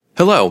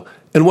Hello,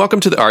 and welcome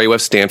to the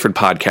RUF Stanford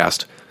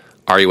podcast.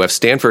 RUF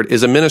Stanford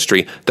is a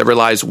ministry that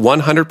relies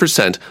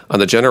 100% on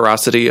the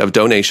generosity of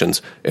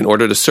donations in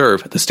order to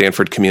serve the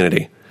Stanford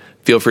community.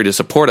 Feel free to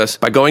support us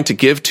by going to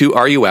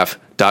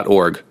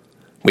givetoruf.org.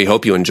 We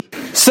hope you enjoy.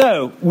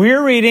 So,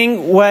 we're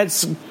reading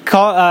what's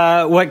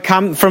called, what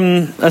come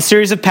from a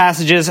series of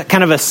passages,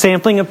 kind of a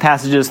sampling of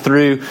passages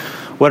through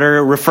what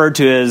are referred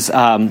to as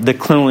the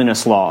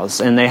cleanliness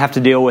laws. And they have to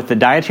deal with the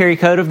dietary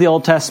code of the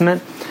Old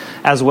Testament,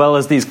 as well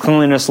as these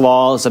cleanliness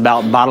laws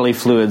about bodily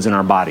fluids in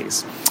our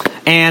bodies.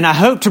 And I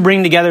hope to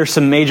bring together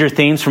some major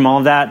themes from all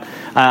of that.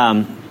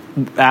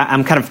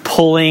 I'm kind of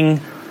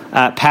pulling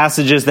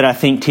passages that I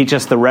think teach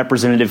us the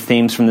representative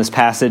themes from this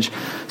passage.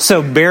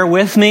 So bear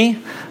with me.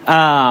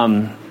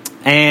 And,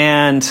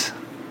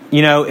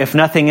 you know, if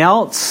nothing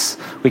else,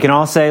 we can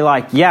all say,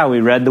 like, yeah, we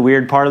read the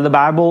weird part of the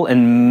Bible,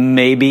 and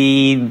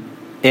maybe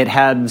it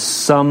had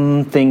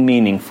something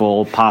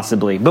meaningful,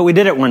 possibly. But we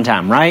did it one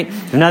time, right?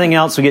 If nothing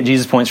else, we get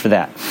Jesus points for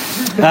that.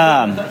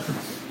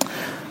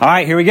 All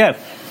right, here we go.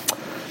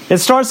 It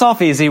starts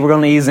off easy. We're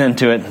going to ease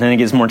into it, and then it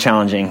gets more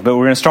challenging. But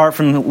we're going to start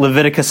from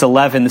Leviticus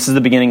 11. This is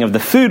the beginning of the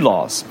food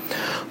laws.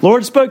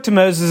 Lord spoke to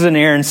Moses and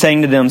Aaron,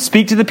 saying to them,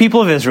 "Speak to the people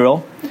of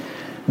Israel.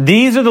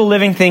 These are the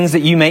living things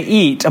that you may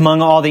eat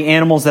among all the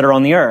animals that are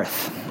on the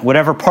earth.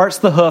 Whatever parts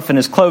the hoof and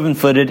is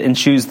cloven-footed and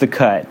chews the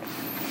cud.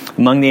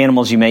 Among the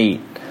animals you may eat.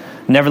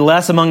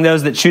 Nevertheless, among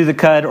those that chew the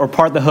cud or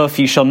part the hoof,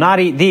 you shall not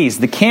eat these.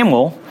 The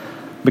camel,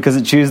 because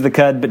it chews the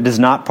cud but does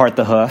not part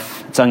the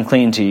hoof, it's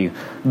unclean to you.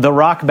 The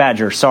rock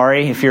badger,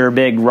 sorry, if you're a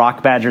big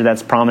rock badger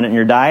that's prominent in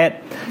your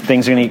diet,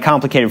 things are going to get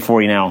complicated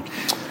for you now.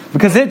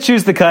 Because it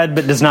chews the cud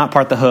but does not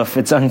part the hoof,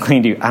 it's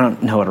unclean to you." I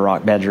don't know what a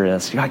rock badger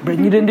is. You're like, "But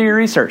you didn't do your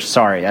research."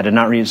 Sorry, I did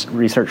not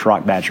research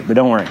rock badger, but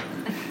don't worry.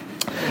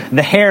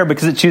 The hare,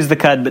 because it chews the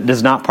cud but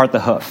does not part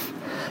the hoof.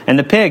 And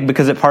the pig,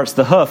 because it parts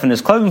the hoof and is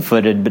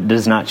cloven-footed, but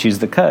does not choose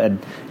the cud,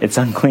 it's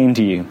unclean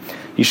to you.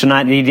 You shall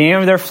not eat any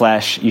of their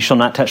flesh. You shall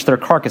not touch their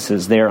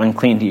carcasses. They are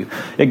unclean to you.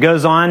 It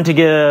goes on to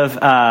give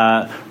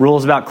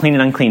rules about clean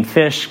and unclean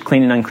fish,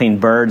 clean and unclean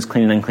birds,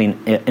 clean and unclean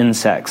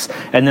insects.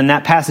 And then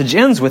that passage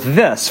ends with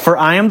this: "For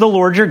I am the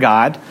Lord your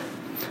God.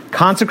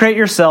 Consecrate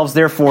yourselves,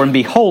 therefore, and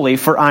be holy,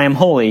 for I am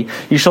holy.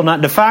 You shall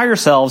not defile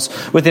yourselves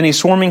with any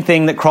swarming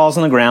thing that crawls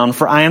on the ground,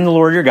 for I am the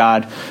Lord your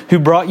God, who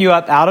brought you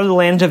up out of the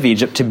land of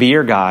Egypt to be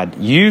your God.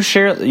 You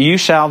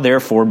shall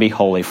therefore be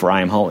holy, for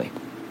I am holy."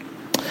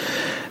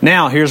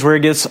 Now, here's where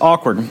it gets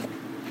awkward.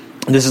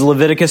 This is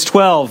Leviticus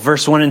 12,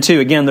 verse 1 and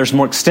 2. Again, there's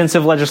more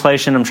extensive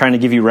legislation. I'm trying to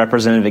give you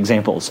representative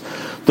examples.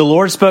 "The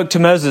Lord spoke to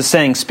Moses,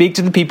 saying, Speak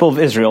to the people of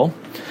Israel.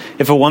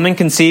 If a woman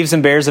conceives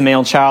and bears a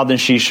male child, then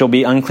she shall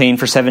be unclean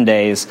for 7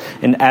 days,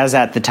 and as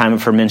at the time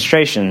of her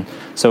menstruation,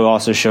 so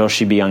also shall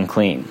she be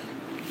unclean."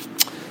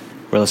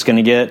 Well, it's going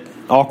to get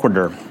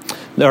awkwarder.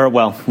 Or,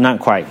 well, not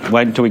quite.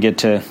 Wait until we get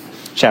to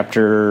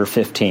chapter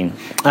 15.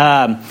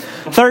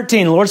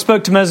 13, the Lord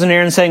spoke to Moses and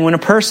Aaron, saying, "When a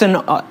person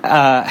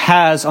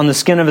has on the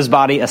skin of his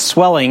body a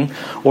swelling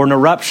or an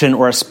eruption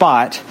or a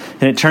spot,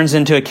 and it turns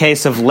into a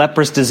case of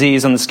leprous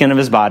disease on the skin of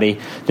his body,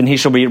 then he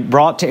shall be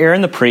brought to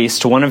Aaron the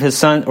priest, to one of his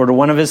sons, or to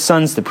one of his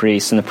sons the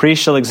priest, and the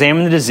priest shall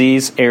examine the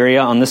disease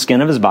area on the skin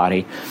of his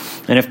body.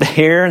 And if the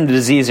hair in the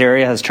disease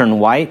area has turned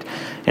white,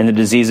 and the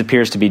disease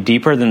appears to be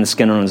deeper than the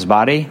skin on his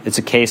body, it's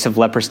a case of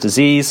leprous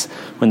disease.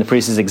 When the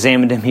priest has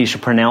examined him, he shall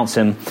pronounce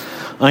him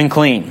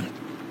unclean.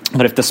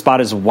 But if the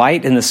spot is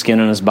white in the skin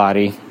on his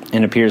body,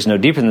 and appears no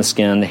deeper than the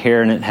skin, the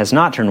hair in it has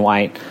not turned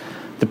white,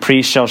 the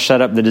priest shall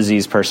shut up the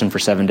diseased person for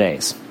 7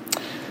 days."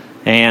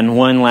 And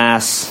one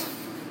last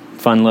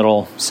fun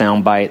little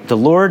sound bite. "The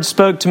Lord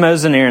spoke to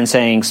Moses and Aaron,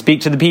 saying,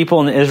 Speak to the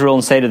people in Israel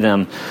and say to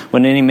them,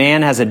 when any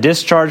man has a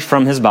discharge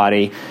from his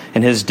body,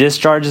 and his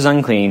discharge is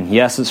unclean,"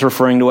 yes, it's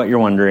referring to what you're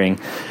wondering,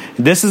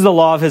 "this is the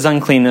law of his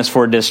uncleanness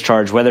for a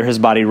discharge, whether his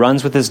body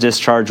runs with his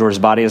discharge or his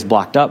body is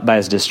blocked up by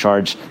his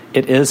discharge,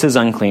 it is his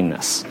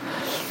uncleanness."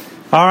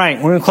 All right,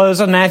 we're going to close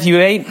on Matthew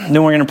 8,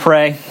 then we're going to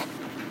pray.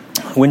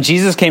 "When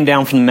Jesus came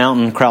down from the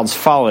mountain, crowds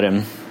followed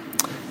him,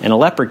 and a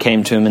leper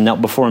came to him and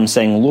knelt before him,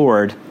 saying,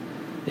 Lord,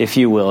 if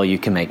you will, you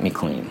can make me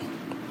clean.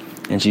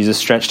 And Jesus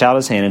stretched out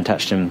his hand and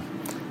touched him,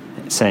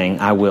 saying,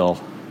 I will,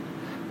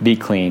 be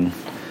clean.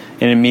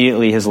 And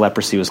immediately his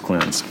leprosy was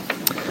cleansed."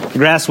 The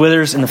grass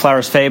withers and the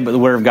flowers fade, but the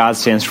word of God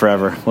stands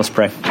forever. Let's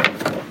pray.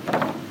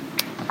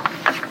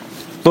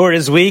 Lord,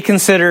 as we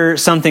consider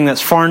something that's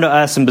foreign to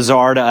us and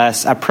bizarre to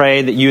us, I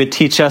pray that you would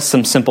teach us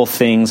some simple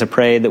things. I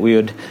pray that we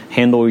would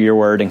handle your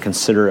word and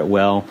consider it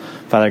well.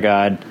 Father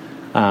God,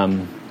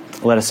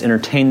 let us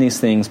entertain these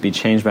things, be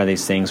changed by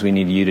these things. We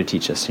need you to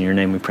teach us. In your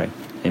name we pray.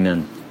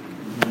 Amen.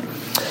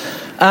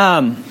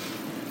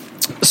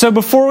 So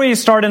before we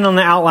start in on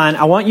the outline,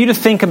 I want you to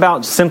think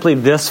about simply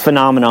this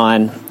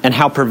phenomenon and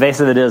how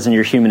pervasive it is in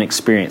your human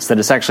experience, that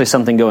it's actually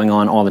something going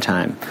on all the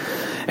time.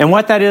 And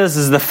what that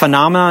is the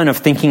phenomenon of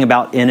thinking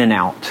about in and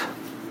out,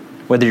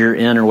 whether you're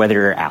in or whether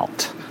you're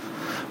out.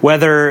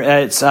 Whether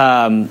it's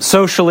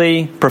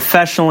socially,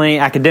 professionally,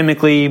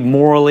 academically,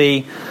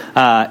 morally,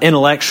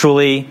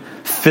 intellectually,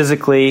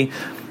 physically,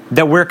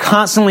 that we're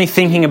constantly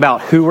thinking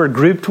about who we're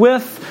grouped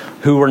with,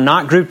 who we're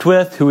not grouped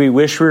with, who we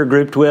wish we were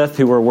grouped with,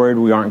 who we're worried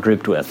we aren't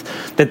grouped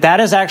with. That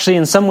is actually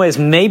in some ways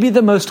maybe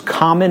the most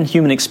common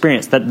human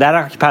experience. That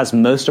occupies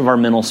most of our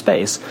mental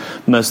space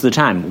most of the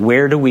time.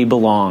 Where do we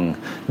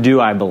belong? Do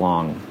I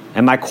belong?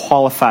 Am I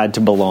qualified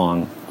to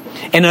belong?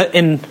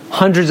 In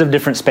hundreds of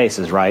different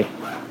spaces, right?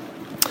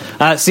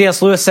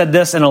 C.S. Lewis said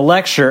this in a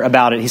lecture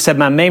about it. He said,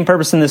 my main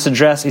purpose in this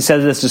address, he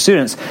said this to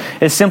students,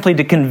 is simply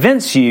to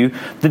convince you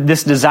that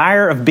this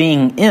desire of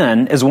being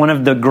in is one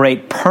of the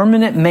great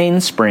permanent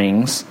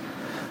mainsprings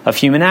of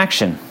human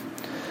action.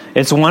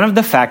 It's one of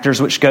the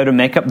factors which go to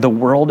make up the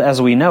world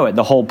as we know it.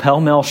 The whole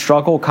pell-mell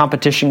struggle,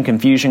 competition,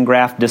 confusion,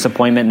 graft,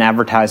 disappointment, and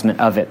advertisement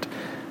of it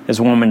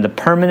is one of the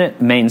permanent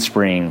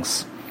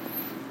mainsprings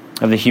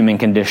of the human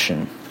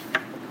condition.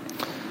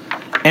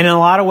 And in a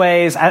lot of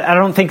ways, I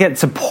don't think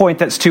it's a point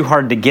that's too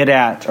hard to get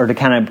at or to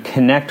kind of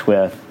connect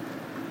with.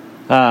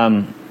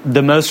 The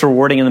most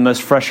rewarding and the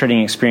most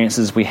frustrating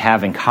experiences we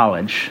have in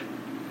college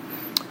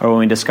are when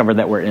we discover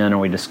that we're in or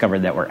we discover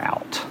that we're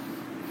out.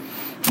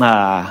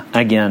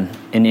 Again,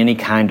 in any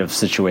kind of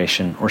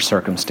situation or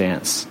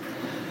circumstance.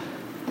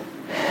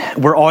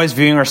 We're always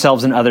viewing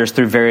ourselves and others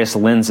through various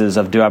lenses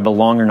of do I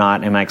belong or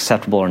not, am I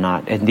acceptable or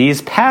not. And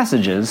these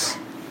passages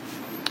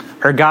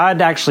are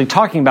God actually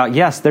talking about,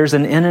 yes, there's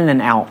an in and an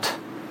out.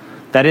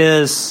 That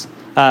is,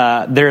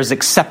 there's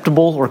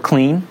acceptable or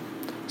clean.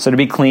 So to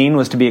be clean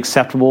was to be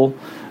acceptable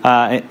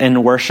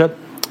in worship.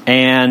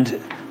 And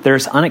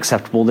there's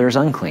unacceptable, there's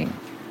unclean.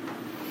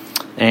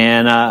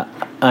 And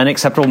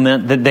unacceptable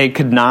meant that they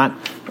could not,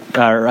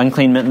 or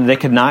unclean meant that they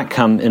could not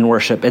come in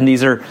worship. And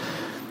these are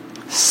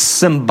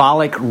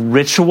symbolic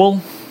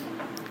ritual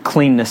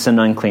cleanness and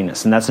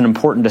uncleanness. And that's an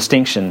important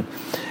distinction.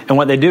 And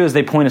what they do is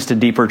they point us to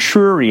deeper,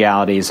 truer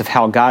realities of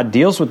how God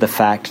deals with the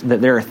fact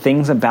that there are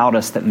things about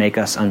us that make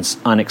us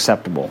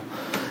unacceptable.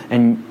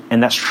 And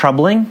that's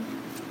troubling,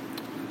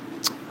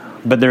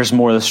 but there's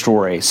more to the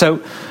story.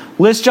 So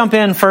let's jump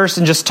in first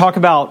and just talk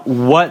about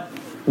what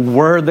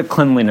were the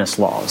cleanliness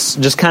laws.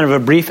 Just kind of a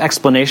brief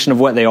explanation of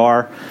what they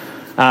are.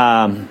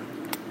 And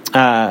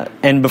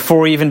before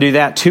we even do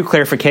that, 2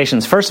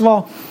 clarifications. First of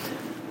all,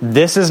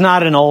 this is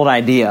not an old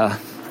idea.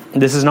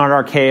 This is not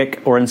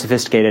archaic or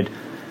unsophisticated.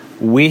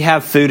 We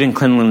have food and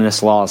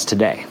cleanliness laws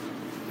today.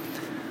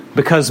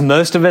 Because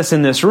most of us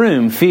in this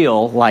room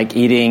feel like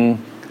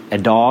eating a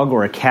dog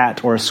or a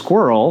cat or a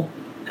squirrel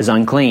is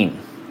unclean.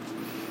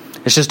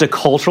 It's just a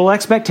cultural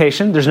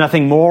expectation. There's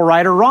nothing moral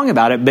right or wrong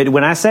about it. But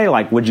when I say,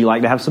 like, would you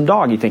like to have some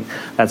dog? You think,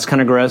 that's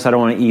kind of gross. I don't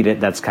want to eat it.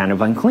 That's kind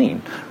of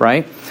unclean,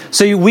 right?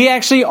 So we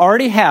actually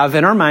already have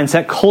in our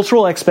mindset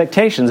cultural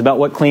expectations about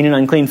what clean and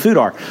unclean food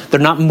are. They're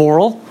not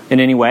moral in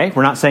any way.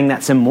 We're not saying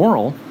that's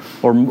immoral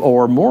or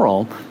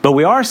moral. But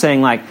we are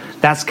saying, like,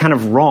 that's kind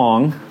of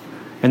wrong.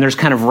 And there's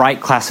kind of right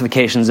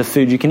classifications of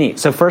food you can eat.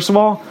 So first of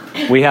all,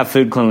 we have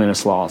food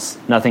cleanliness laws.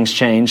 Nothing's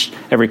changed.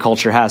 Every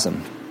culture has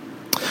them.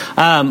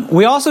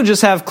 We also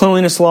just have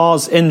cleanliness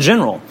laws in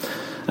general.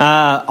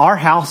 Our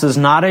house is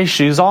not a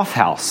shoes-off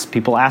house.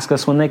 People ask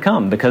us when they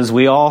come because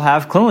we all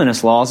have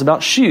cleanliness laws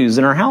about shoes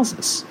in our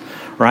houses,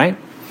 right?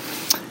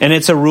 And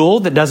it's a rule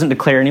that doesn't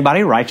declare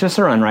anybody righteous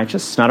or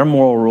unrighteous. It's not a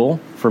moral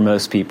rule for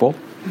most people.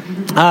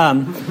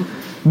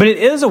 But it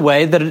is a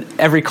way that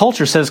every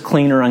culture says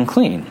clean or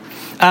unclean.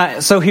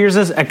 So here's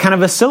a kind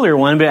of a sillier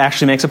one, but it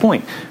actually makes a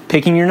point.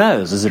 Picking your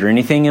nose. Is there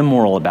anything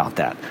immoral about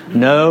that?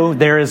 No,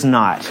 there is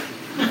not.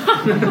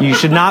 You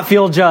should not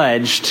feel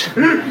judged.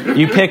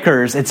 You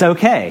pickers, it's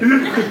okay.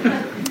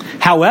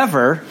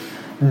 However,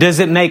 does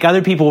it make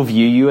other people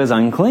view you as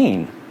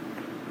unclean?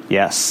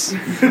 Yes.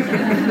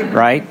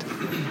 Right?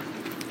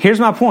 Here's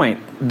my point.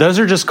 Those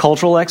are just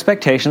cultural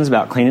expectations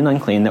about clean and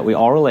unclean that we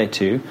all relate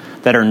to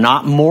that are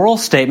not moral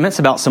statements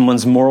about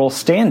someone's moral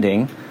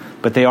standing,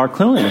 but they are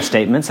cleanliness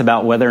statements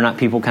about whether or not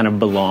people kind of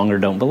belong or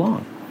don't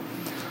belong.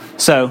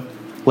 So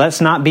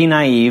let's not be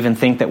naive and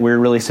think that we're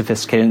really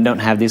sophisticated and don't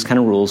have these kind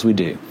of rules. We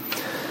do.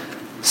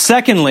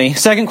 Secondly,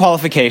 second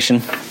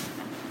qualification,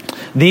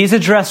 these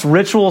address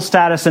ritual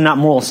status and not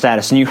moral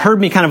status. And you heard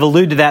me kind of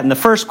allude to that in the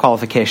first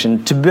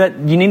qualification.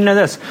 You need to know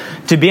this.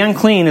 To be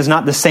unclean is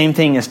not the same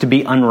thing as to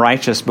be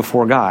unrighteous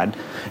before God.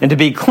 And to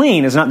be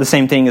clean is not the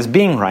same thing as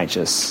being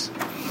righteous.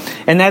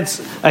 And that's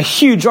a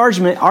huge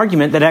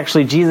argument that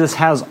actually Jesus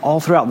has all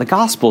throughout the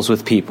Gospels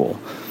with people,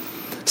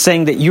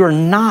 saying that you're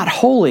not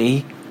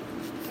holy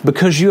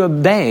because you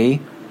obey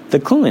the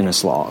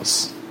cleanliness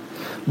laws.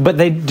 But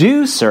they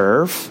do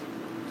serve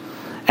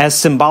as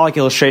symbolic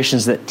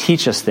illustrations that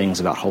teach us things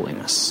about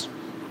holiness.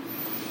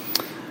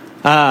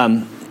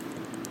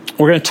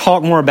 We're going to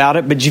talk more about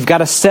it, but you've got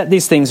to set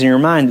these things in your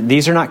mind.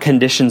 These are not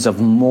conditions of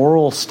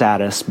moral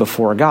status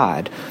before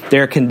God. They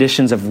are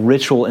conditions of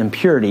ritual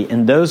impurity,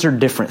 and those are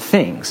different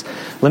things.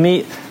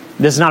 This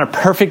is not a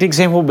perfect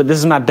example, but this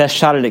is my best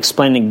shot at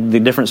explaining the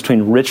difference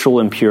between ritual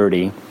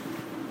impurity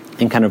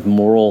and kind of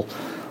moral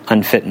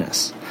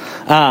unfitness.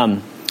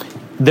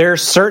 There are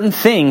certain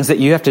things that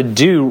you have to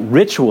do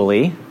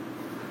ritually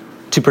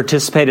to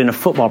participate in a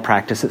football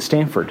practice at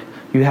Stanford.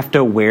 you have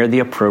to wear the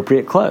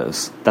appropriate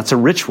clothes. That's a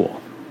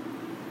ritual.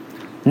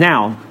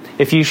 Now,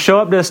 if you show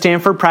up to a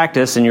Stanford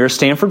practice and you're a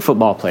Stanford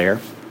football player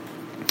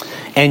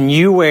and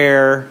you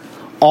wear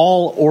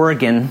all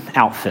Oregon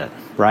outfit,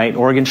 right?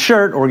 Oregon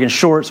shirt, Oregon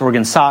shorts,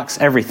 Oregon socks,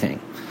 everything.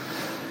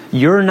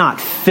 You're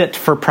not fit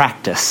for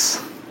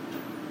practice.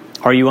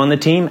 Are you on the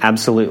team?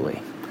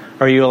 Absolutely.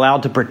 Are you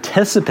allowed to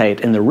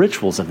participate in the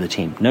rituals of the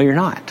team? No, you're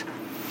not.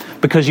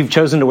 Because you've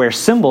chosen to wear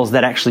symbols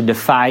that actually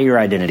defy your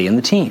identity in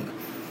the team,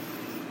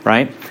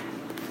 right?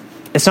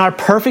 It's not a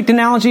perfect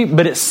analogy,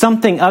 but it's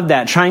something of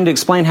that, trying to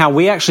explain how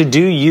we actually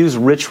do use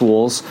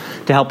rituals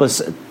to help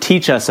us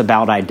teach us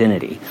about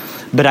identity.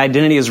 But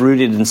identity is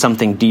rooted in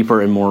something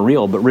deeper and more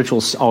real, but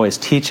rituals always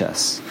teach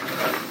us.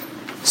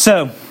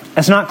 So,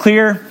 it's not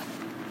clear.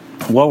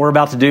 What we're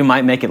about to do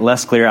might make it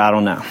less clear, I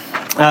don't know.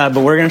 But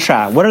we're going to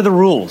try. What are the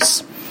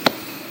rules?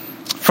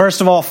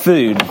 First of all,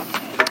 food.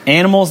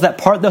 Animals that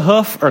part the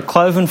hoof are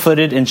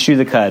cloven-footed and chew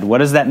the cud. What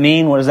does that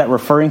mean? What is that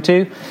referring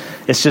to?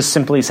 It's just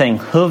simply saying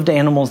hooved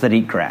animals that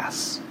eat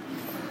grass,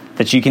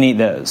 that you can eat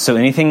those. So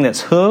anything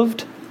that's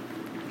hooved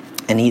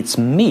and eats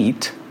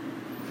meat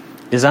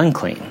is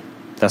unclean.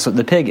 That's what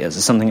the pig is.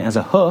 It's something that has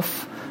a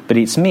hoof but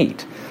eats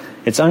meat.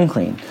 It's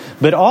unclean.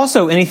 But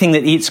also anything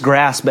that eats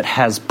grass but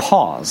has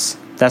paws,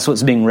 that's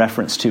what's being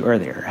referenced to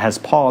earlier, has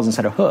paws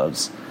instead of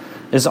hooves,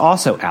 is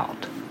also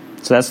out.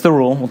 So that's the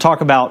rule. We'll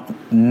talk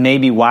about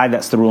maybe why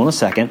that's the rule in a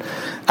second.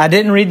 I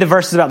didn't read the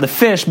verses about the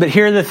fish, but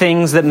here are the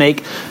things that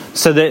make,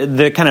 so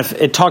the kind of,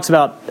 it talks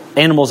about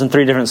animals in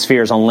three different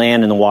spheres, on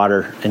land, in the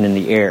water, and in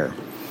the air.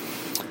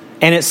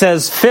 And it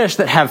says fish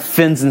that have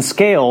fins and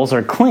scales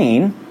are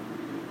clean,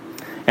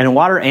 and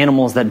water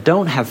animals that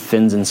don't have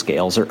fins and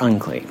scales are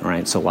unclean,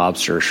 right? So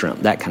lobster,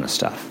 shrimp, that kind of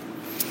stuff.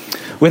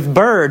 With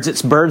birds,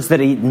 it's birds that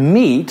eat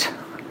meat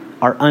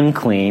are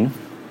unclean.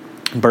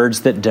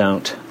 Birds that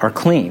don't are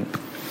clean.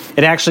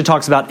 It actually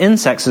talks about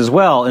insects as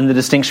well, and the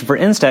distinction for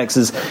insects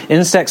is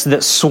insects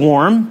that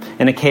swarm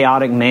in a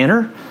chaotic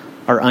manner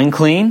are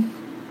unclean,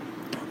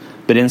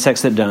 but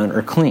insects that don't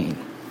are clean.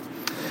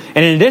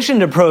 And in addition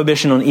to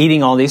prohibition on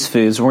eating all these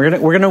foods, we're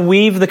going to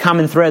weave the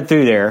common thread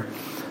through there,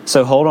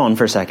 so hold on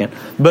for a second.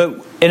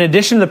 But in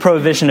addition to the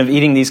prohibition of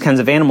eating these kinds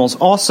of animals,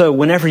 also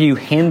whenever you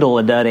handle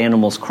a dead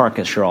animal's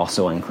carcass, you're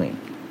also unclean.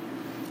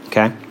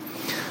 Okay?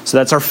 So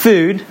that's our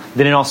food.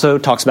 Then it also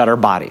talks about our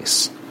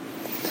bodies.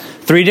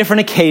 3 different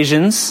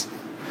occasions,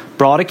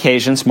 broad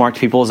occasions, marked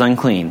people as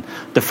unclean.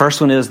 The first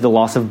one is the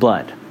loss of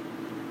blood.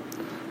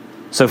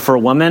 So for a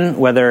woman,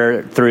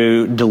 whether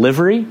through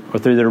delivery or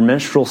through their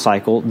menstrual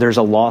cycle, there's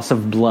a loss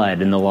of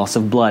blood, and the loss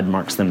of blood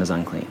marks them as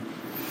unclean.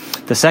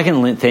 The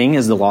second thing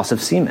is the loss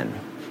of semen.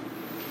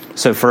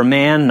 So for a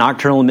man,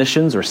 nocturnal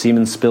emissions or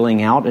semen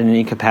spilling out in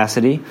any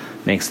capacity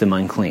makes them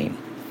unclean.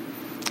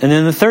 And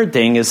then the third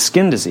thing is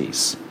skin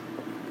disease.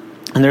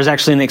 And there's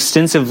actually an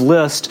extensive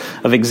list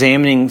of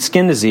examining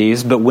skin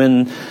disease, but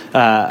when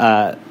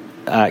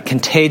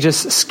contagious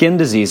skin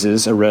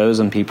diseases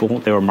arose on people,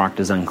 they were marked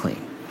as unclean.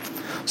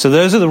 So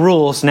those are the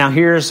rules. Now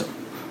here's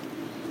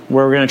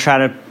where we're going to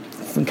try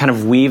to kind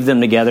of weave them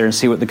together and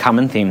see what the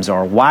common themes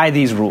are. Why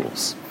these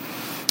rules?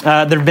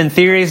 There have been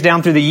theories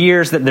down through the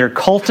years that they're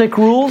cultic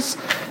rules,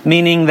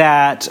 meaning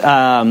that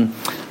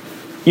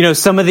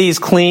some of these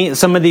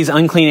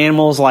unclean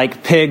animals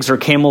like pigs or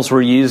camels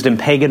were used in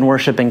pagan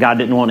worship, and God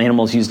didn't want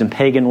animals used in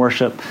pagan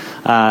worship,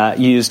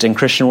 used in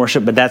Christian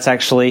worship, but that's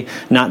actually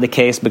not the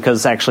case,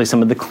 because actually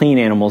some of the clean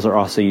animals are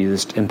also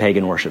used in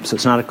pagan worship. So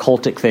it's not a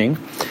cultic thing.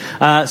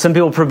 Some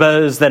people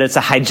propose that it's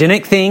a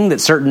hygienic thing, that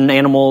certain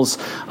animals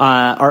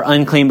are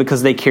unclean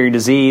because they carry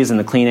disease and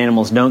the clean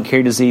animals don't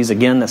carry disease.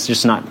 Again, that's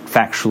just not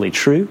factually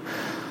true.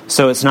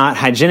 So it's not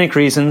hygienic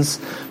reasons.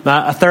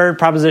 A third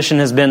proposition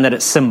has been that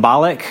it's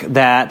symbolic,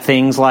 that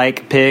things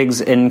like pigs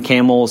and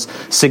camels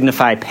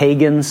signify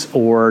pagans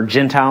or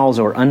Gentiles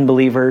or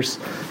unbelievers,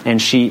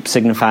 and sheep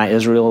signify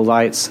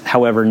Israelites.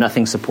 However,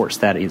 nothing supports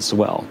that as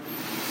well.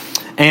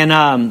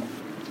 And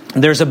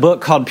there's a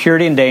book called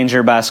Purity and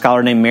Danger by a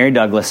scholar named Mary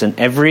Douglas, and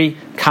every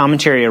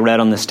commentary I read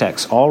on this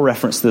text all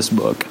referenced this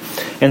book.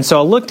 And so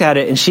I looked at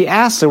it, and she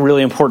asks a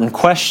really important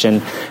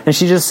question, and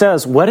she just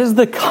says, what is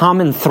the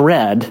common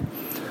thread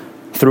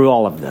through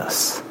all of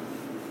this?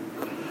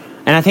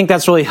 And I think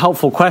that's a really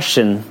helpful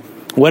question.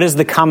 What is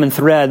the common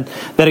thread?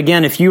 That,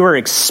 again, if you are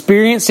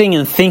experiencing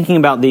and thinking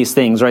about these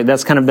things, right,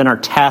 that's kind of been our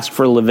task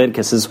for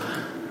Leviticus, is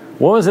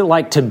what was it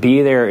like to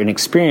be there and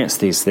experience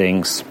these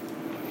things?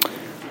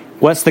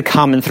 What's the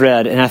common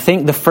thread? And I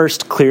think the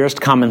first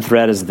clearest common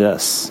thread is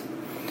this,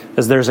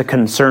 is there's a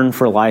concern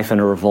for life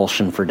and a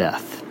revulsion for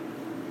death.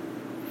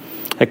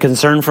 A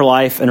concern for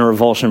life and a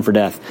revulsion for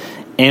death.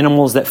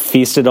 Animals that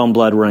feasted on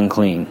blood were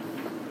unclean.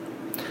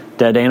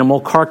 Dead animal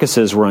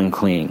carcasses were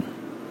unclean.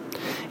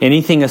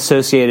 Anything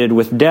associated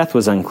with death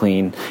was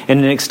unclean.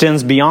 And it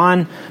extends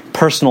beyond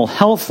personal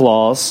health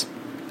laws.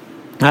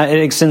 It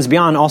extends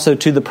beyond also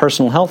to the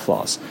personal health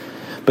laws.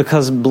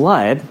 Because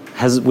blood,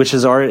 this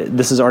has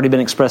already been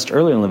expressed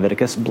earlier in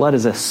Leviticus, blood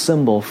is a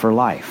symbol for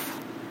life.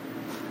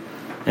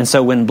 And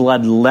so when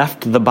blood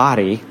left the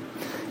body,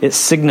 it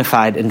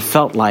signified and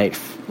felt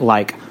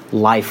like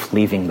life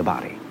leaving the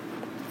body.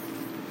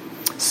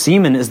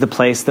 Semen is the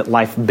place that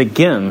life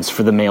begins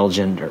for the male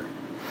gender.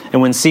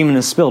 And when semen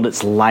is spilled,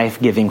 it's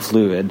life-giving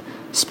fluid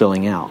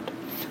spilling out.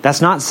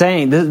 That's not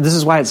saying, this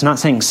is why it's not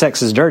saying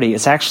sex is dirty.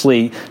 It's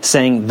actually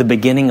saying the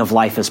beginning of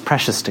life is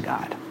precious to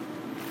God.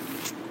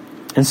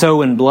 And so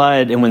when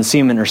blood and when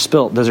semen are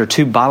spilt, those are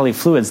two bodily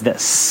fluids that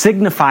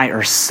signify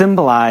or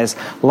symbolize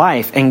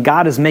life. And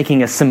God is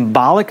making a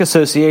symbolic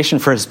association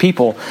for his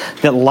people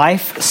that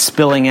life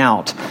spilling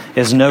out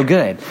is no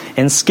good.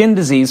 And skin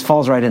disease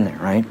falls right in there,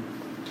 right?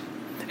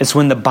 It's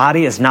when the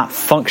body is not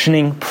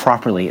functioning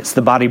properly. It's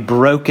the body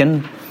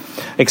broken,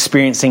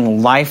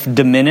 experiencing life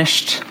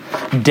diminished,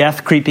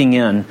 death creeping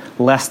in,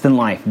 less than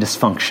life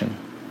dysfunction.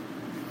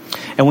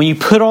 And when you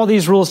put all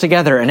these rules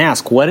together and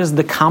ask, what is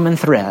the common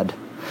thread?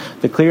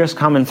 The clearest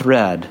common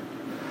thread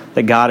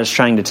that God is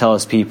trying to tell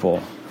his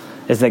people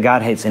is that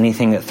God hates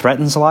anything that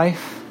threatens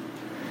life,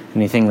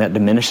 anything that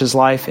diminishes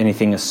life,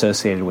 anything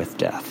associated with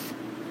death.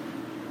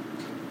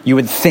 You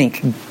would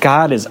think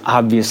God is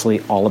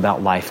obviously all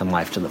about life and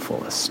life to the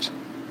fullest.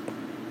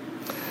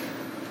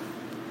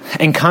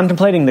 And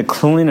contemplating the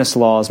cleanliness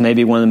laws may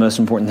be one of the most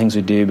important things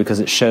we do because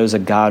it shows a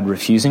God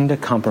refusing to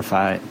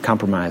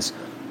compromise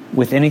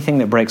with anything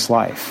that breaks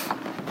life.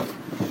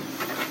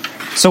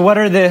 So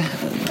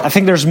I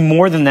think there's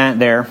more than that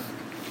there.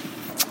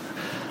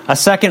 A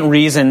second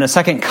reason, a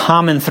second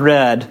common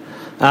thread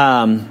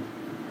that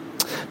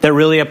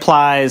really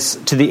applies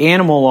to the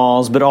animal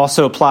laws, but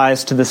also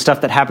applies to the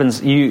stuff that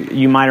happens.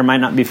 You might or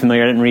might not be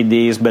familiar. I didn't read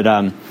these, but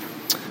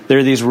there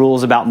are these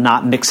rules about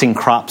not mixing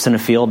crops in a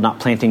field, not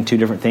planting two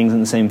different things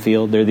in the same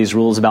field. There are these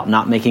rules about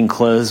not making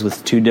clothes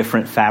with two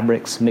different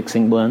fabrics,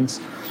 mixing blends.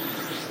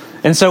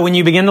 And so when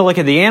you begin to look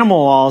at the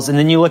animal laws, and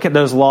then you look at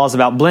those laws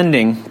about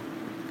blending,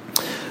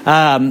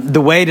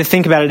 the way to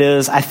think about it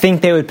is, I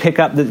think they would pick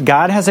up that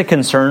God has a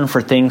concern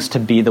for things to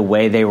be the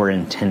way they were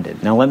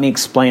intended. Now let me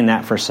explain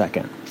that for a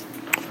second.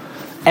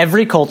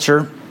 Every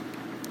culture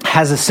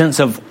has a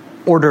sense of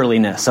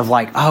orderliness, of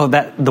like,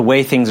 the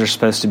way things are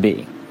supposed to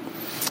be.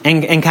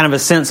 And kind of a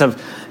sense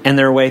of, and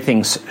there are way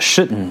things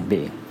shouldn't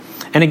be.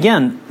 And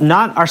again,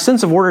 our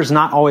sense of order is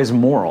not always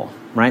moral,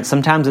 right?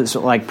 Sometimes it's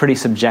like pretty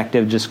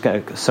subjective, just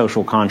a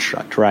social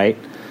construct, right?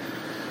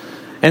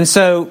 And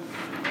so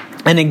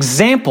an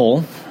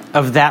example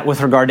of that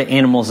with regard to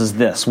animals is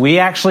this. We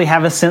actually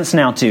have a sense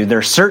now too. There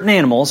are certain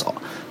animals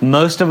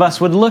most of us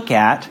would look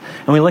at,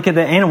 and we look at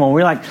the animal and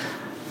we're like,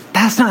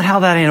 that's not how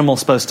that animal's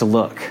supposed to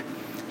look.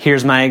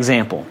 Here's my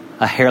example.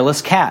 A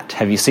hairless cat.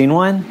 Have you seen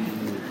one?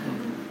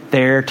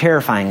 They're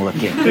terrifying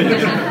looking.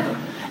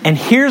 And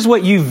here's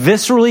what you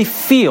viscerally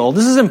feel.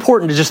 This is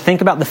important to just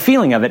think about the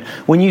feeling of it.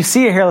 When you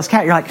see a hairless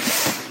cat, you're like,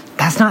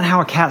 that's not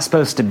how a cat's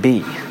supposed to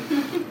be.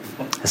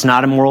 It's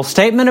not a moral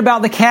statement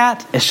about the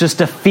cat. It's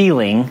just a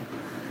feeling.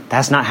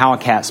 That's not how a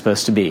cat's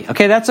supposed to be.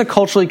 Okay, that's a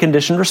culturally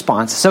conditioned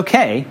response. It's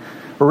okay.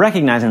 We're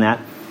recognizing that.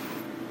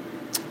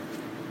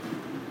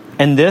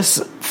 And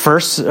this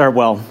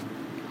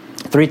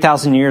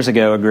 3,000 years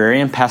ago,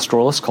 agrarian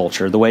pastoralist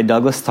culture, the way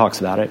Douglas talks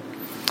about it,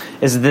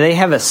 is that they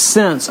have a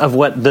sense of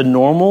what the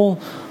normal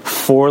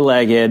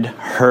four-legged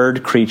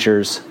herd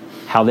creatures,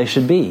 how they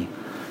should be.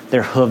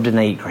 They're hooved and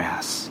they eat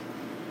grass.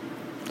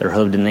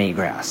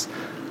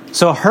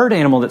 So a herd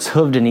animal that's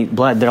hooved and eat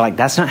blood, they're like,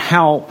 that's not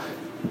how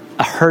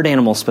a herd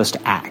animal is supposed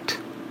to act.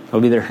 It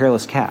would be their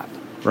hairless cat,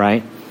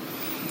 right?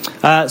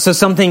 So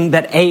something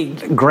that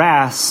ate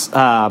grass,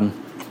 something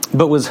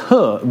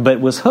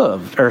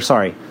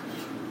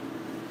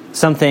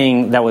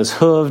that was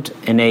hooved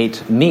and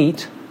ate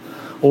meat,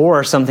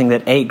 or something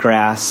that ate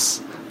grass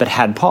but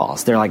had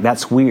paws. They're like,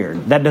 that's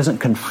weird. That doesn't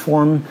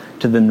conform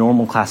to the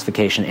normal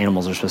classification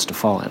animals are supposed to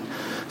fall in.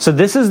 So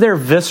this is their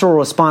visceral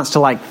response to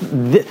like,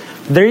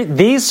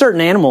 these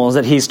certain animals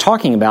that he's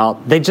talking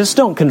about, they just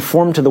don't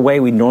conform to the way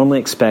we normally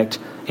expect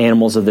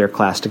animals of their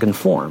class to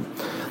conform.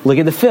 Look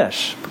at the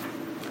fish,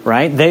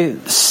 right? They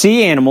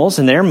see animals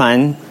in their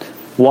mind,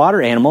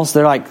 water animals,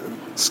 they're like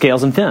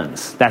scales and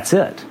fins. That's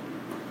it,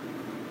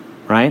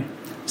 right?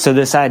 So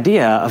this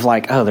idea of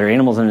like, they're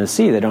animals under the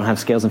sea, they don't have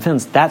scales and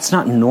fins, that's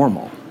not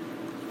normal.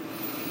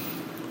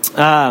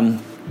 By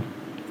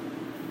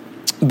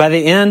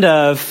the end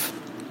of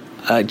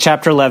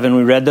chapter 11,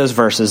 we read those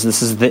verses.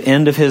 This is the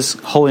end of his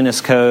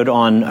cleanliness code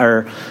on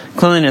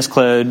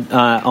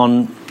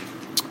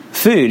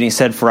food. And he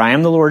said, "For I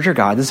am the Lord your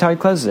God." This is how he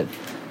closes it.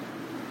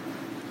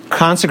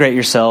 "Consecrate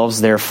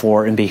yourselves,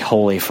 therefore, and be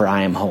holy, for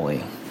I am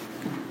holy."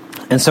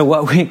 And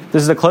so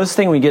this is the closest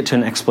thing we get to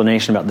an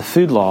explanation about the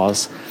food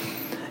laws.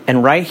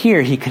 And right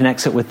here, he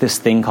connects it with this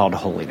thing called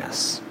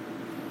holiness.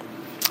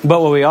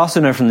 But what we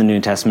also know from the New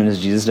Testament is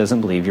Jesus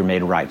doesn't believe you're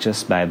made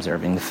righteous by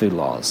observing the food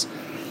laws.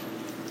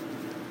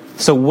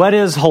 So what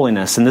is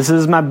holiness? And this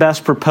is my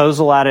best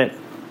proposal at it,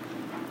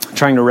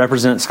 trying to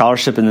represent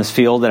scholarship in this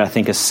field that I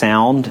think is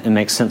sound and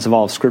makes sense of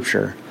all of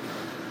Scripture.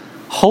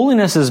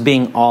 Holiness is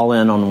being all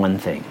in on one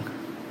thing.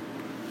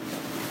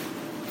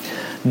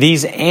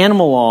 These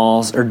animal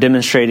laws are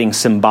demonstrating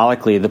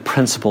symbolically the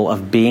principle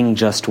of being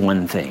just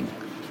one thing.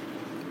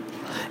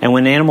 And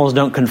when animals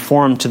don't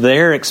conform to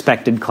their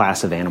expected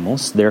class of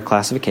animals, their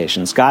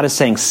classifications, God is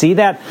saying, see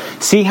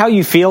how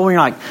you feel when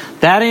you're like,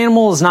 that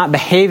animal is not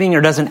behaving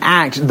or doesn't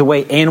act the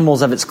way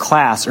animals of its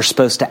class are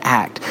supposed to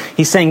act.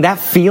 He's saying that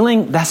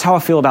feeling, that's how I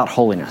feel about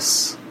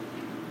holiness.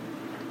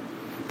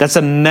 That's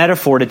a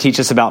metaphor to teach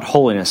us about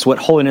holiness. What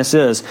holiness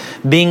is,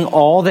 being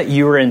all that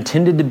you are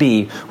intended to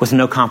be with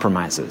no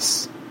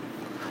compromises,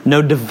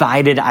 no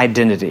divided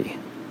identity,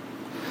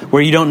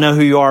 where you don't know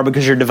who you are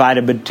because you're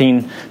divided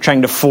between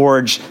trying to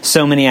forge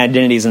so many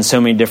identities in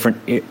so many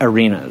different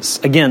arenas.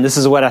 Again, this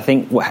is what I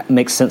think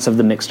makes sense of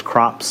the mixed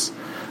crops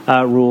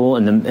rule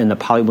and the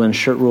polyblend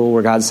shirt rule,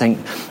 where God's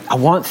saying, I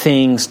want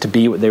things to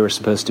be what they were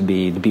supposed to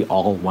be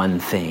all one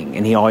thing.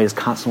 And he always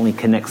constantly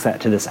connects that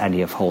to this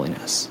idea of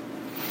holiness.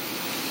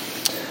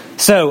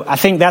 So I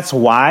think that's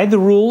why the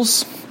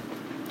rules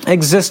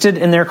existed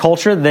in their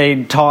culture.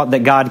 They taught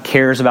that God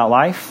cares about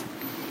life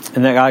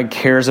and that God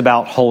cares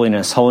about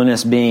holiness.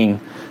 Holiness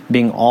being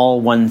all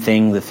one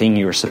thing, the thing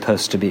you were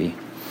supposed to be.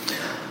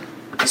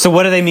 So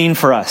what do they mean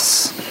for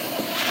us?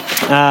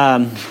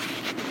 And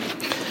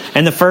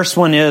the first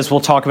one is,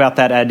 we'll talk about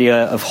that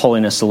idea of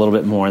holiness a little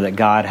bit more, that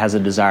God has a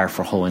desire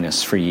for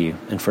holiness for you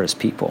and for his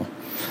people.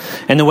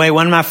 And the way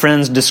one of my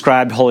friends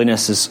described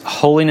holiness is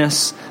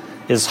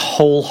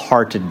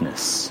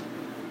wholeheartedness.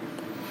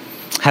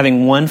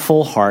 Having one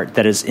full heart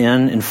that is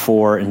in and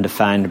for and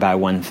defined by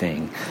one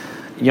thing.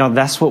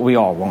 That's what we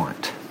all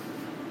want.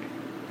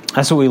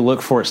 That's what we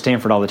look for at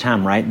Stanford all the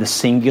time, right? The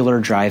singular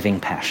driving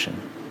passion.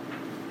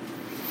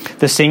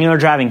 The singular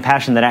driving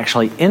passion that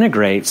actually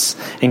integrates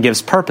and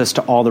gives purpose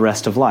to all the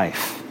rest of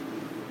life.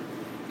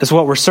 It's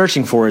what we're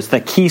searching for. It's the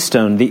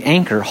keystone, the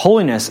anchor.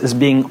 Holiness is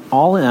being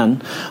all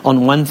in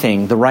on one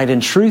thing, the right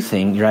and true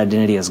thing, your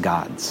identity as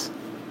God's.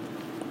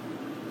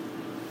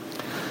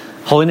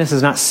 Holiness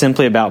is not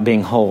simply about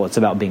being whole. It's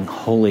about being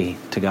holy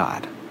to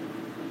God.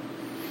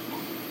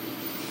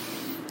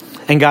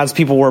 And God's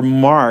people were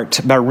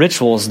marked by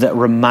rituals that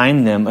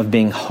remind them of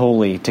being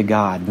holy to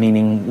God,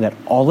 meaning that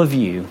all of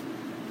you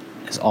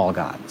is all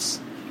God's.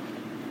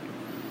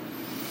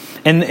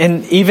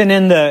 And even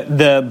in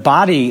the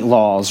body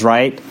laws,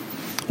 right,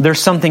 there's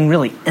something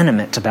really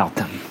intimate about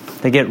them.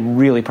 They get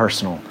really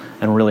personal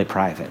and really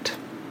private.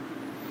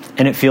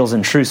 And it feels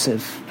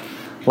intrusive.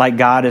 Like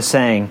God is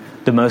saying,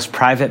 the most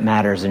private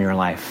matters in your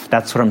life.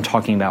 That's what I'm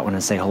talking about when I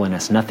say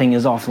holiness. Nothing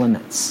is off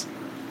limits.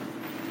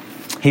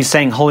 He's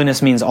saying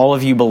holiness means all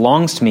of you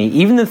belongs to me.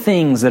 Even the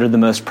things that are the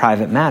most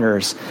private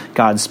matters,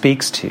 God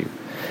speaks to.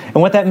 And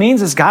what that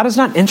means is God is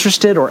not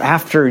interested or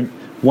after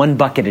one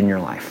bucket in your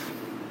life.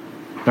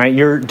 Right?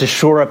 You're to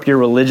shore up your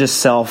religious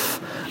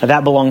self.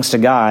 That belongs to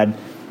God.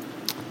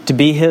 To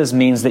be his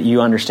means that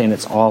you understand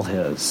it's all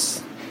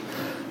his.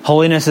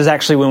 Holiness is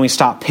actually when we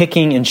stop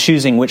picking and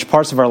choosing which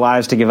parts of our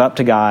lives to give up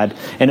to God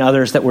and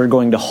others that we're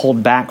going to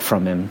hold back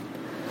from him.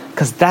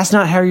 Because that's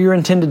not how you're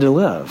intended to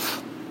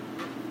live.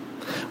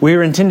 We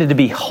are intended to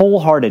be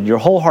wholehearted, your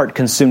whole heart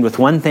consumed with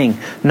one thing,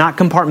 not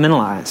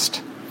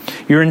compartmentalized.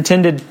 You're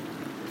intended,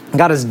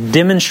 God is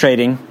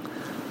demonstrating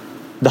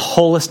the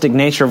holistic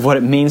nature of what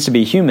it means to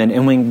be human.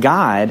 And when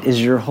God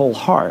is your whole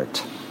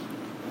heart,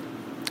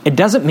 it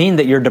doesn't mean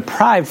that you're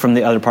deprived from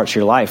the other parts of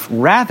your life.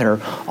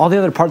 Rather, all the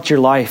other parts of your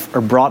life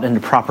are brought into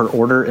proper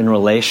order and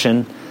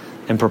relation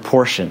and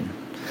proportion.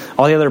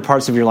 All the other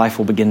parts of your life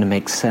will begin to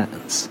make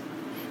sense.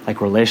 Like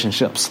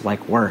relationships,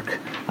 like work,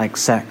 like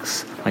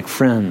sex, like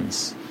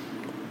friends.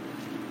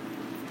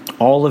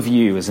 All of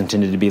you is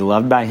intended to be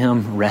loved by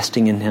him,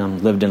 resting in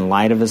him, lived in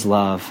light of his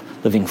love,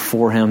 living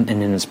for him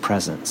and in his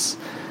presence.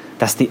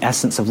 That's the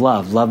essence of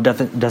love. Love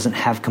doesn't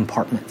have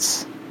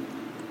compartments.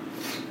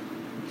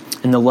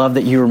 And the love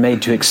that you were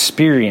made to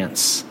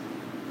experience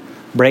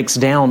breaks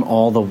down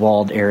all the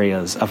walled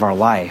areas of our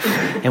life.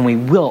 And we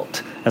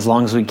wilt as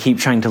long as we keep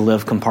trying to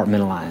live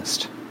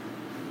compartmentalized.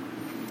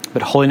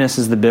 But holiness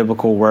is the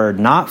biblical word,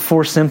 not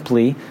for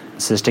simply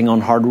insisting on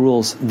hard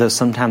rules, though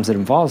sometimes it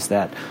involves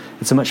that.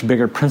 It's a much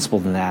bigger principle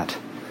than that.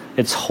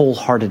 It's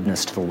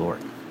wholeheartedness to the Lord.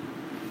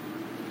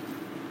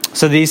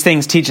 So these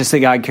things teach us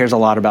that God cares a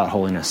lot about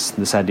holiness,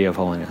 this idea of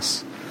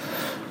holiness.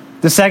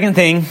 The second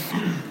thing,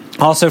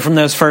 also from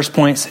those first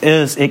points,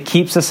 is it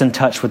keeps us in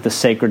touch with the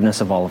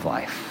sacredness of all of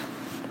life.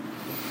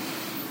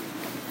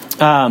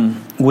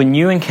 When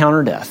you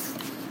encounter death,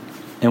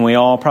 and we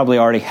all probably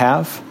already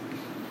have,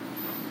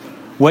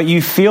 what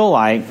you feel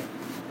like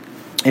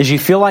is you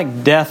feel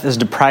like death is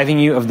depriving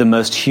you of the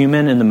most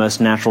human and the most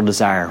natural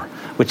desire,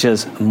 which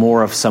is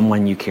more of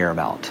someone you care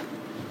about.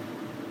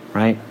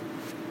 Right?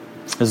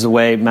 This is the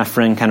way my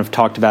friend kind of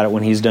talked about it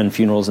when he's done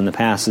funerals in the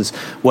past, is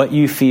what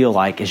you feel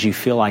like is you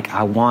feel like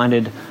I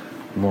wanted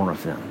more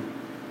of them.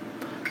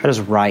 That is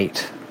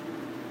right.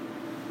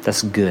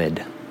 That's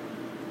good.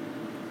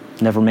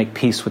 Never make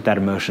peace with that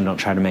emotion. Don't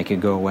try to make it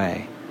go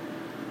away.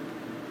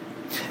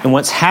 And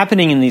what's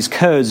happening in these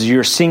codes is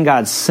you're seeing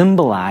God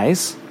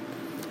symbolize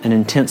an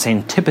intense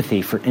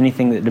antipathy for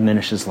anything that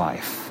diminishes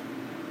life.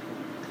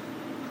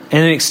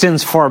 And it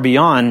extends far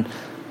beyond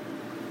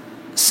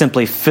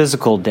simply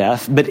physical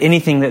death, but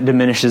anything that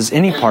diminishes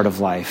any part of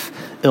life.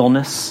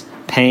 Illness,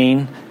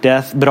 pain,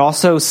 death, but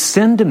also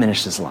sin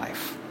diminishes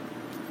life,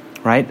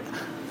 right?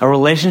 A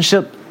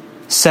relationship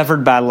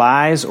severed by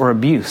lies or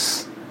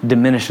abuse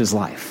diminishes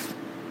life.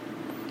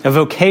 A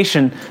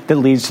vocation that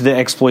leads to the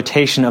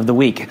exploitation of the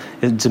weak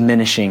is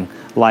diminishing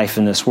life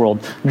in this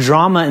world.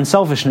 Drama and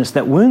selfishness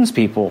that wounds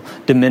people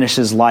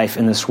diminishes life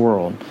in this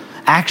world.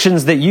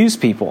 Actions that use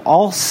people,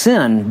 all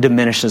sin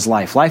diminishes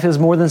life. Life is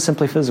more than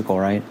simply physical,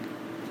 right?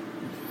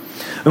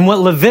 And what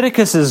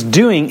Leviticus is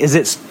doing is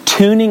it's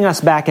tuning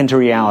us back into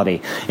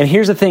reality. And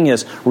here's the thing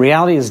is,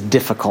 reality is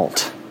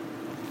difficult.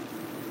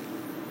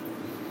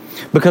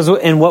 Because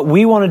what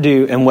we want to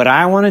do and what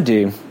I want to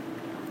do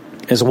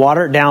is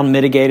water it down,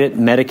 mitigate it,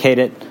 medicate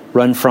it,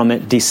 run from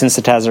it,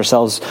 desensitize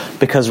ourselves,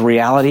 because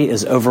reality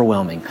is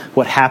overwhelming.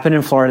 What happened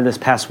in Florida this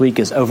past week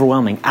is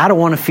overwhelming. I don't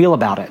want to feel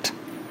about it.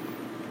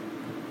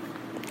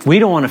 We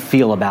don't want to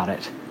feel about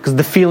it because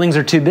the feelings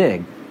are too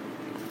big.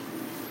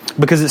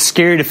 Because it's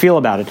scary to feel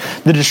about it.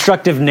 The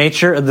destructive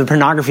nature of the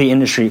pornography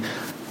industry,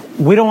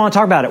 we don't want to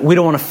talk about it. We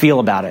don't want to feel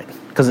about it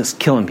because it's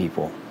killing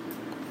people.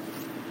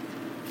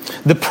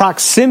 The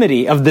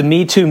proximity of the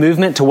Me Too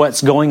movement to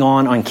what's going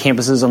on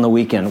campuses on the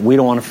weekend, we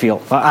don't want to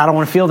feel. I don't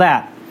want to feel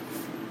that.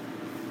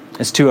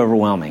 It's too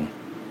overwhelming.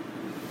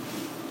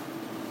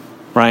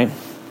 Right?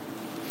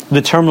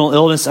 The terminal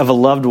illness of a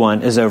loved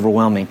one is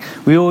overwhelming.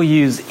 We will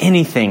use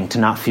anything to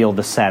not feel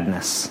the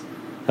sadness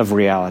of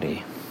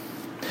reality,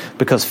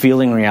 because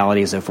feeling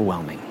reality is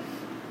overwhelming.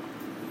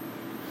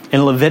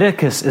 And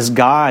Leviticus is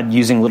God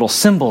using little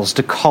symbols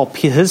to call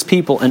his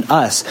people and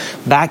us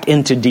back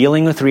into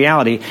dealing with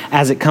reality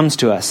as it comes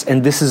to us.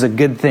 And this is a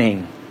good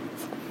thing.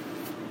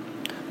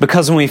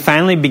 Because when we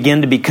finally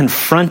begin to be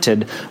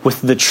confronted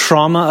with the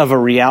trauma of a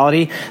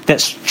reality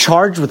that's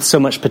charged with so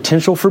much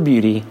potential for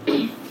beauty,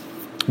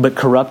 but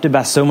corrupted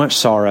by so much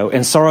sorrow,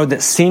 and sorrow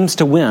that seems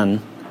to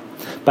win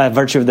by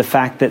virtue of the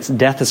fact that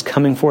death is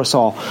coming for us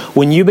all.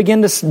 When you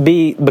begin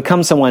to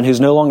become someone who's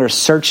no longer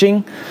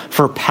searching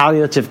for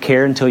palliative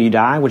care until you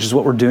die, which is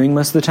what we're doing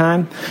most of the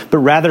time, but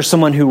rather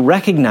someone who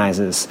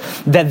recognizes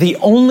that the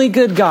only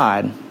good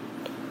God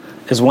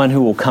is one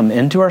who will come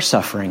into our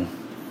suffering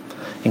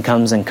and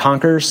comes and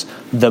conquers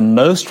the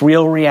most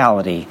real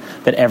reality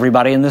that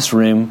everybody in this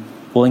room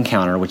will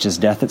encounter, which is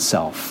death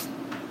itself.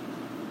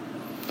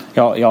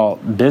 Y'all,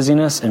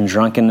 busyness and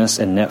drunkenness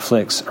and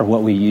Netflix are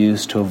what we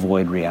use to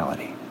avoid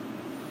reality.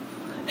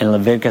 And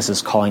Leviticus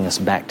is calling us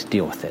back to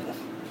deal with it.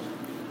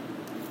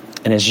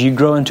 And as you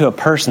grow into a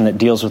person that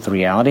deals with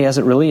reality as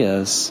it really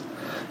is,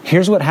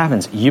 here's what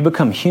happens. You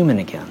become human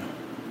again.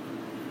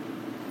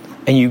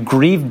 And you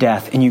grieve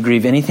death and you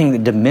grieve anything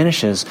that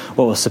diminishes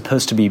what was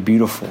supposed to be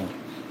beautiful.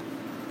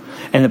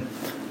 And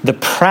the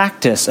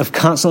practice of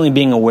constantly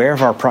being aware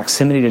of our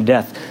proximity to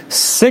death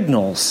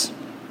signals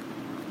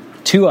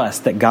to us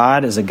that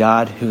God is a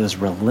God who is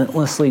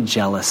relentlessly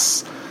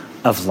jealous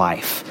of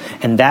life.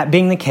 And that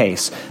being the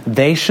case,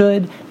 they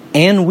should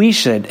and we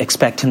should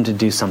expect him to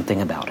do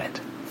something about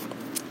it.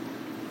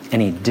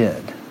 And he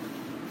did.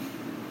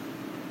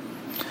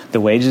 The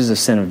wages of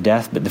sin of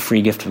death, but the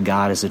free gift of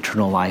God is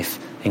eternal life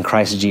in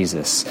Christ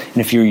Jesus. And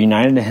if you're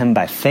united to him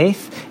by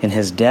faith in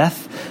his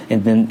death,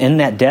 and then in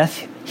that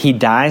death, he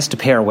dies to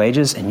pay our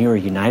wages, and you are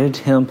united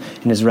to him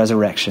in his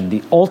resurrection.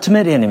 The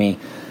ultimate enemy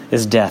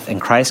is death, and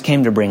Christ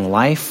came to bring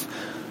life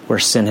where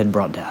sin had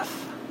brought death.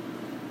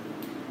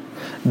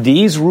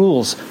 These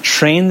rules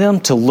train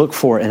them to look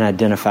for and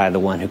identify the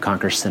one who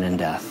conquers sin and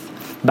death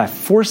by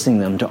forcing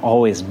them to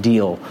always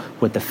deal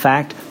with the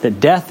fact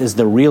that death is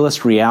the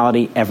realest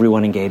reality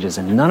everyone engages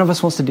in. None of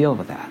us wants to deal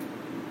with that.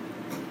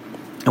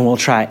 And we'll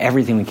try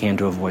everything we can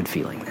to avoid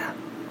feeling that.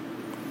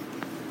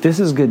 This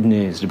is good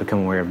news to become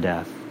aware of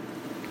death.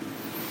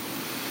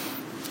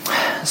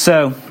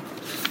 So,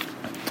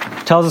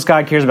 it tells us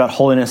God cares about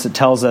holiness. It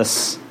tells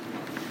us,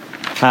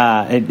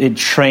 it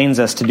trains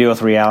us to deal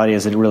with reality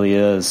as it really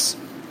is.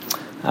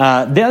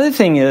 The other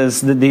thing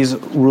is that these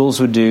rules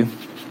would do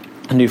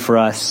for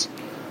us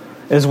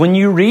is when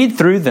you read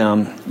through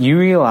them, you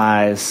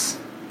realize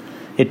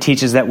it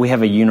teaches that we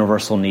have a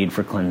universal need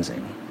for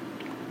cleansing.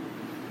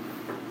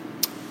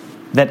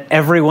 That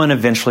everyone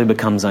eventually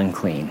becomes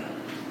unclean.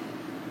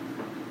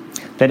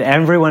 That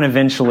everyone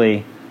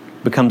eventually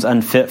becomes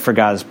unfit for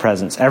God's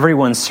presence.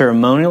 Everyone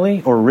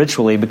ceremonially or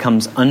ritually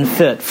becomes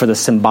unfit for the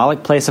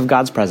symbolic place of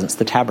God's presence,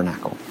 the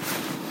tabernacle,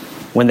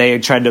 when they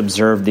tried to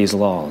observe these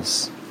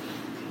laws.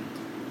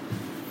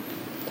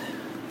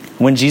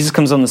 When Jesus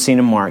comes on the scene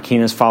in Mark, he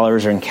and his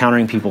followers are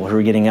encountering people who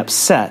are getting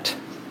upset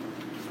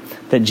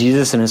that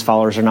Jesus and his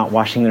followers are not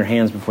washing their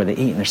hands before they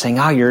eat. And they're saying,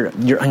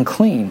 you're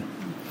unclean.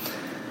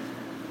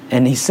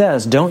 And he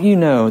says, don't you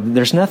know that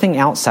there's nothing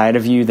outside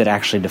of you that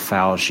actually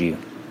defiles you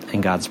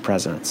in God's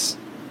presence?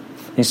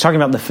 And he's talking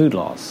about the food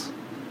laws.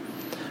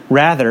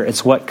 Rather,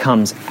 it's what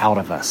comes out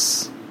of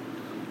us,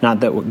 not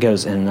that what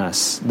goes in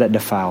us, that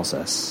defiles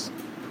us.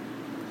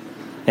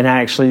 And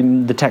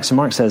actually, the text of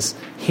Mark says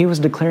he was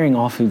declaring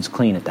all foods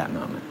clean at that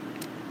moment.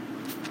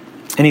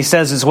 And he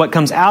says it's what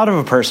comes out of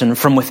a person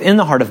from within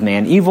the heart of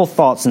man: evil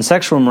thoughts and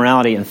sexual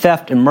immorality and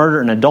theft and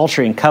murder and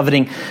adultery and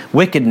coveting,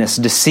 wickedness,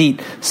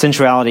 deceit,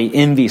 sensuality,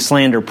 envy,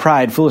 slander,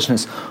 pride,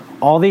 foolishness.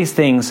 All these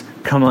things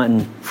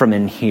come from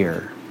in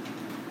here.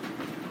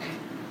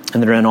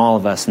 And they're in all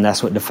of us, and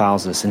that's what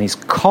defiles us. And he's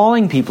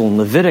calling people in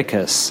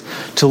Leviticus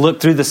to look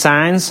through the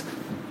signs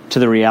to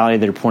the reality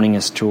they're pointing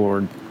us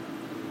toward.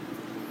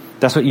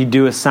 That's what you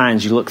do with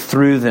signs. You look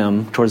through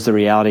them towards the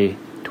reality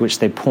to which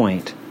they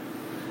point.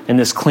 And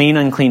this clean,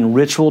 unclean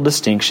ritual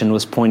distinction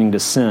was pointing to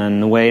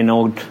sin. The way an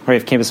old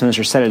RF campus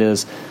minister said it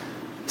is,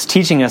 it's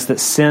teaching us that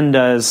sin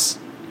does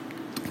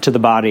to the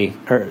body,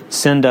 or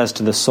sin does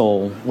to the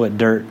soul, what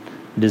dirt,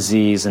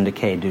 disease, and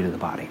decay do to the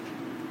body.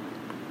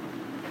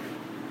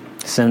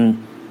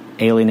 Sin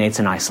alienates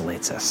and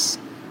isolates us.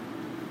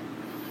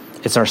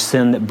 It's our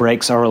sin that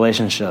breaks our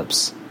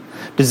relationships.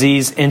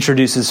 Disease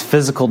introduces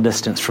physical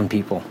distance from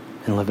people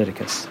in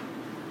Leviticus.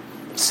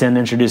 Sin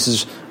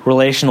introduces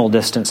relational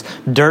distance.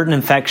 Dirt and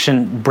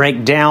infection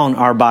break down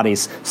our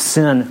bodies.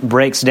 Sin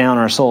breaks down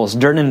our souls.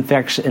 Dirt and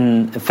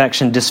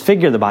infection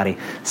disfigure the body.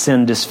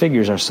 Sin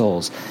disfigures our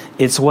souls.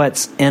 It's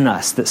what's in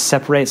us that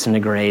separates and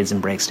degrades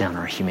and breaks down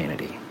our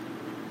humanity.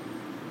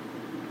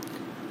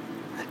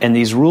 And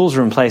these rules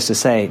are in place to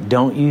say,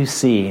 don't you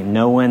see,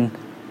 no one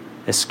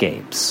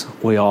escapes.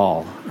 We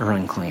all are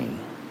unclean.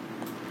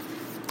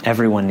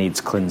 Everyone needs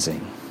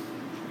cleansing.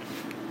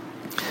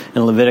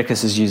 And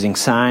Leviticus is using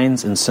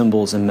signs and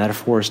symbols and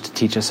metaphors to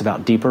teach us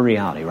about deeper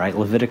reality, right?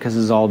 Leviticus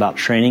is all about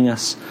training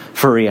us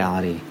for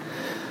reality.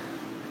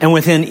 And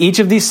within each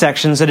of these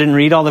sections, I didn't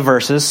read all the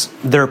verses,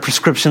 there are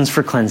prescriptions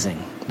for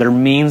cleansing. There are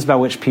means by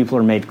which people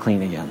are made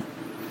clean again.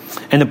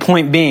 And the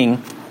point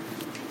being,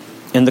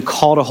 in the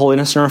call to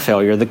holiness and our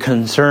failure, the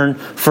concern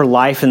for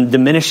life and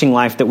diminishing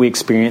life that we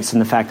experience,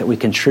 and the fact that we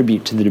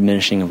contribute to the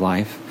diminishing of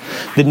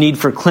life, the need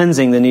for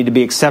cleansing, the need to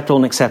be acceptable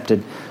and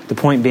accepted, the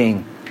point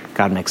being,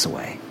 God makes a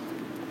way.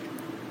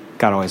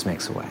 God always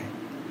makes a way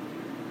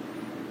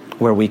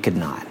where we could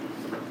not.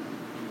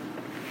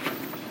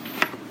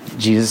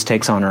 Jesus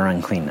takes on our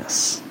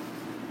uncleanness.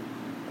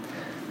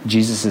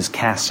 Jesus is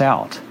cast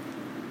out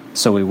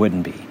so we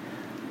wouldn't be.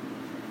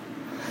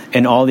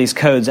 And all these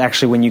codes,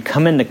 actually, when you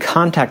come into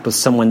contact with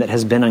someone that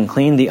has been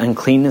unclean, the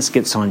uncleanness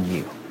gets on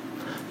you.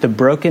 The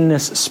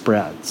brokenness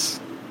spreads.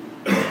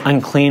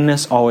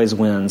 Uncleanness always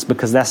wins,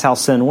 because that's how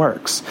sin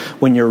works.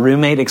 When your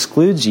roommate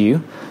excludes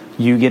you,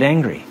 you get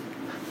angry.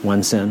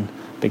 One sin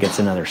begets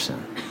another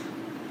sin.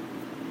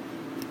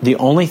 The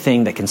only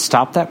thing that can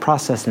stop that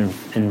process and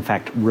in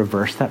fact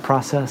reverse that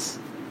process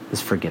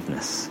is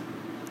forgiveness,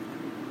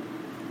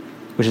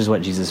 which is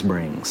what Jesus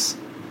brings.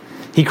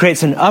 He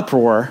creates an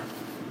uproar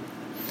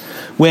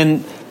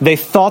when they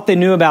thought they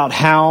knew about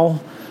how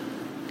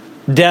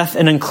death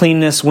and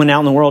uncleanness went out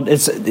in the world.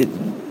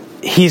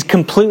 He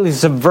completely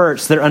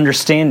subverts their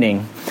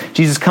understanding.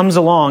 Jesus comes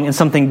along and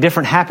something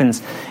different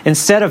happens.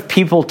 Instead of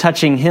people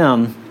touching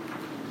him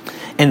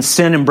and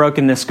sin and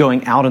brokenness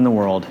going out in the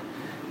world,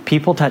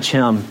 people touch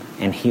him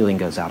and healing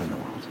goes out in the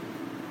world.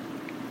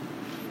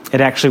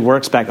 It actually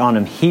works back on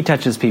him. He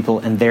touches people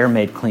and they're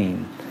made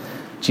clean.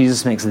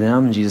 Jesus makes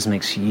them, Jesus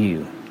makes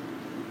you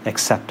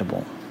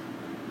acceptable.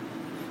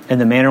 And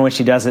the manner in which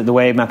he does it, the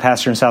way my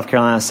pastor in South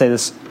Carolina, I say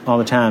this all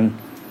the time,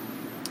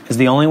 is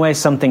the only way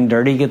something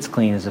dirty gets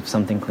clean is if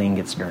something clean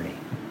gets dirty.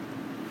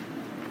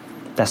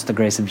 That's the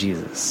grace of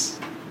Jesus.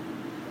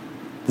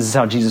 This is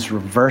how Jesus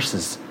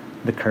reverses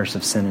the curse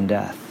of sin and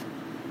death.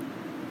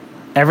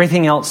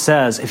 Everything else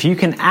says, if you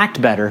can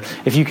act better,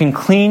 if you can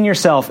clean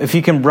yourself, if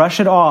you can brush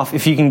it off,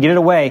 if you can get it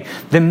away,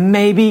 then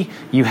maybe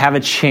you have a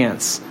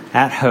chance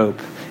at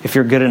hope if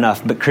you're good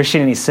enough. But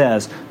Christianity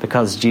says,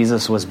 because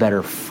Jesus was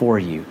better for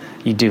you,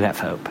 you do have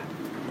hope.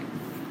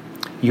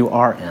 You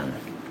are in.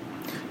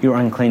 Your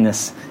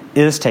uncleanness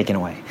is taken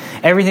away.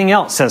 Everything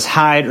else says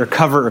hide or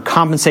cover or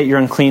compensate your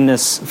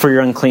uncleanness for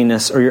your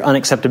uncleanness or your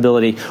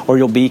unacceptability, or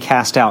you'll be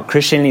cast out.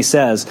 Christianity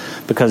says,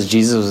 because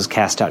Jesus was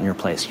cast out in your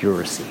place, you're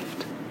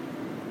received.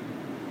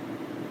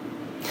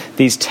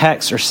 These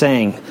texts are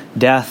saying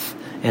death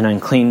and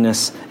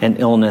uncleanness and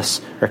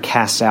illness are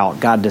cast out.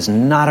 God does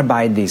not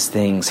abide these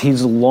things. He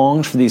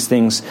longs for these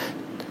things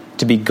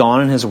to be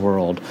gone in his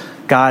world.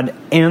 God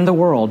and the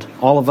world,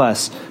 all of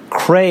us,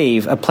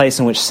 crave a place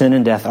in which sin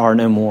and death are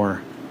no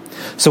more.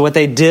 So what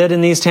they did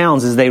in these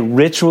towns is they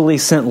ritually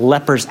sent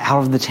lepers out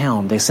of the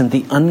town. They sent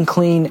the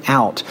unclean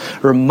out,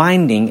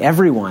 reminding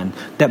everyone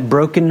that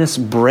brokenness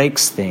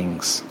breaks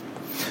things.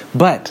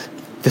 But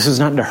this was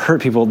not to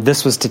hurt people.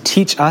 This was to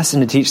teach us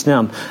and to teach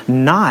them.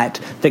 Not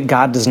that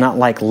God does not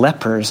like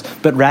lepers,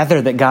 but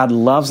rather that God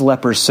loves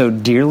lepers so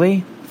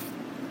dearly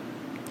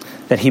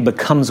that he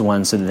becomes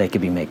one so that they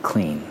could be made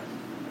clean.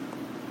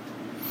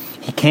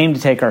 He came to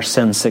take our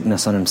sin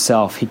sickness on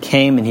himself. He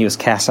came and he was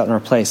cast out in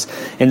our place.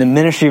 In the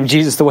ministry of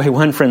Jesus, the way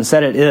one friend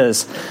said it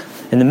is,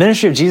 in the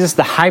ministry of Jesus,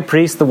 the high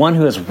priest, the one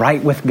who is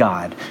right with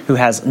God, who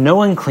has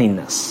no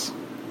uncleanness,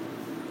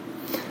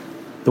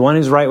 the one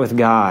who's right with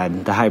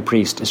God, the high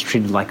priest, is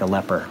treated like a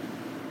leper,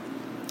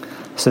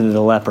 so that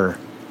the leper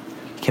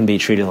can be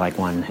treated like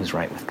one who's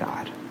right with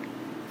God.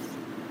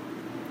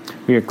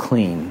 We are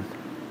clean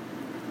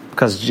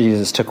because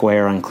Jesus took away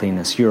our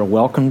uncleanness. You are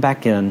welcomed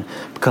back in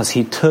because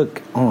he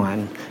took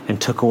on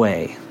and took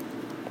away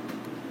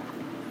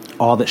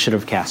all that should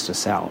have cast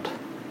us out.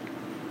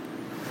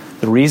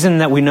 The reason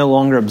that we no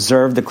longer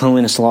observe the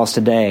cleanliness laws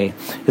today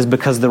is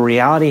because the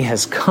reality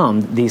has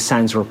come these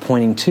signs we're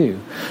pointing to.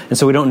 And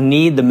so we don't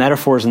need the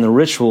metaphors and the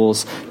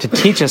rituals to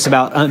teach us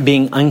about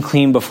being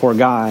unclean before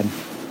God.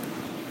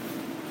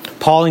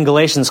 Paul in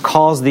Galatians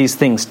calls these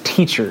things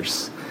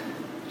teachers.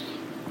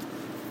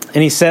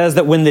 And he says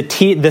that when the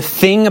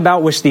thing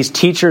about which these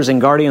teachers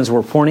and guardians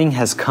were pointing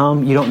has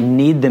come, you don't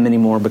need them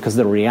anymore because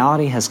the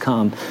reality has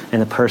come in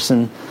the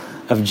person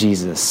of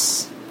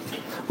Jesus.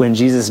 When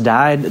Jesus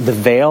died, the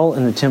veil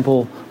in the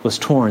temple was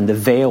torn. The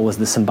veil was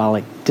the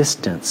symbolic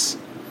distance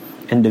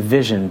and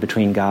division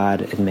between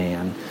God and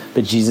man.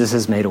 But Jesus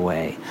has made a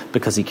way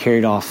because he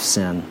carried off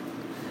sin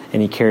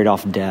and he carried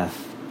off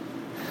death.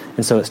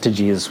 And so it's to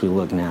Jesus we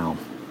look now.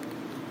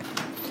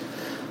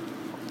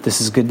 This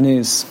is good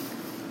news.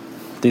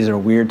 These are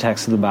weird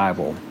texts of the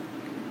Bible,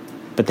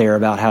 but they are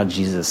about how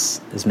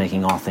Jesus is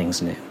making all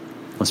things new.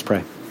 Let's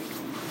pray.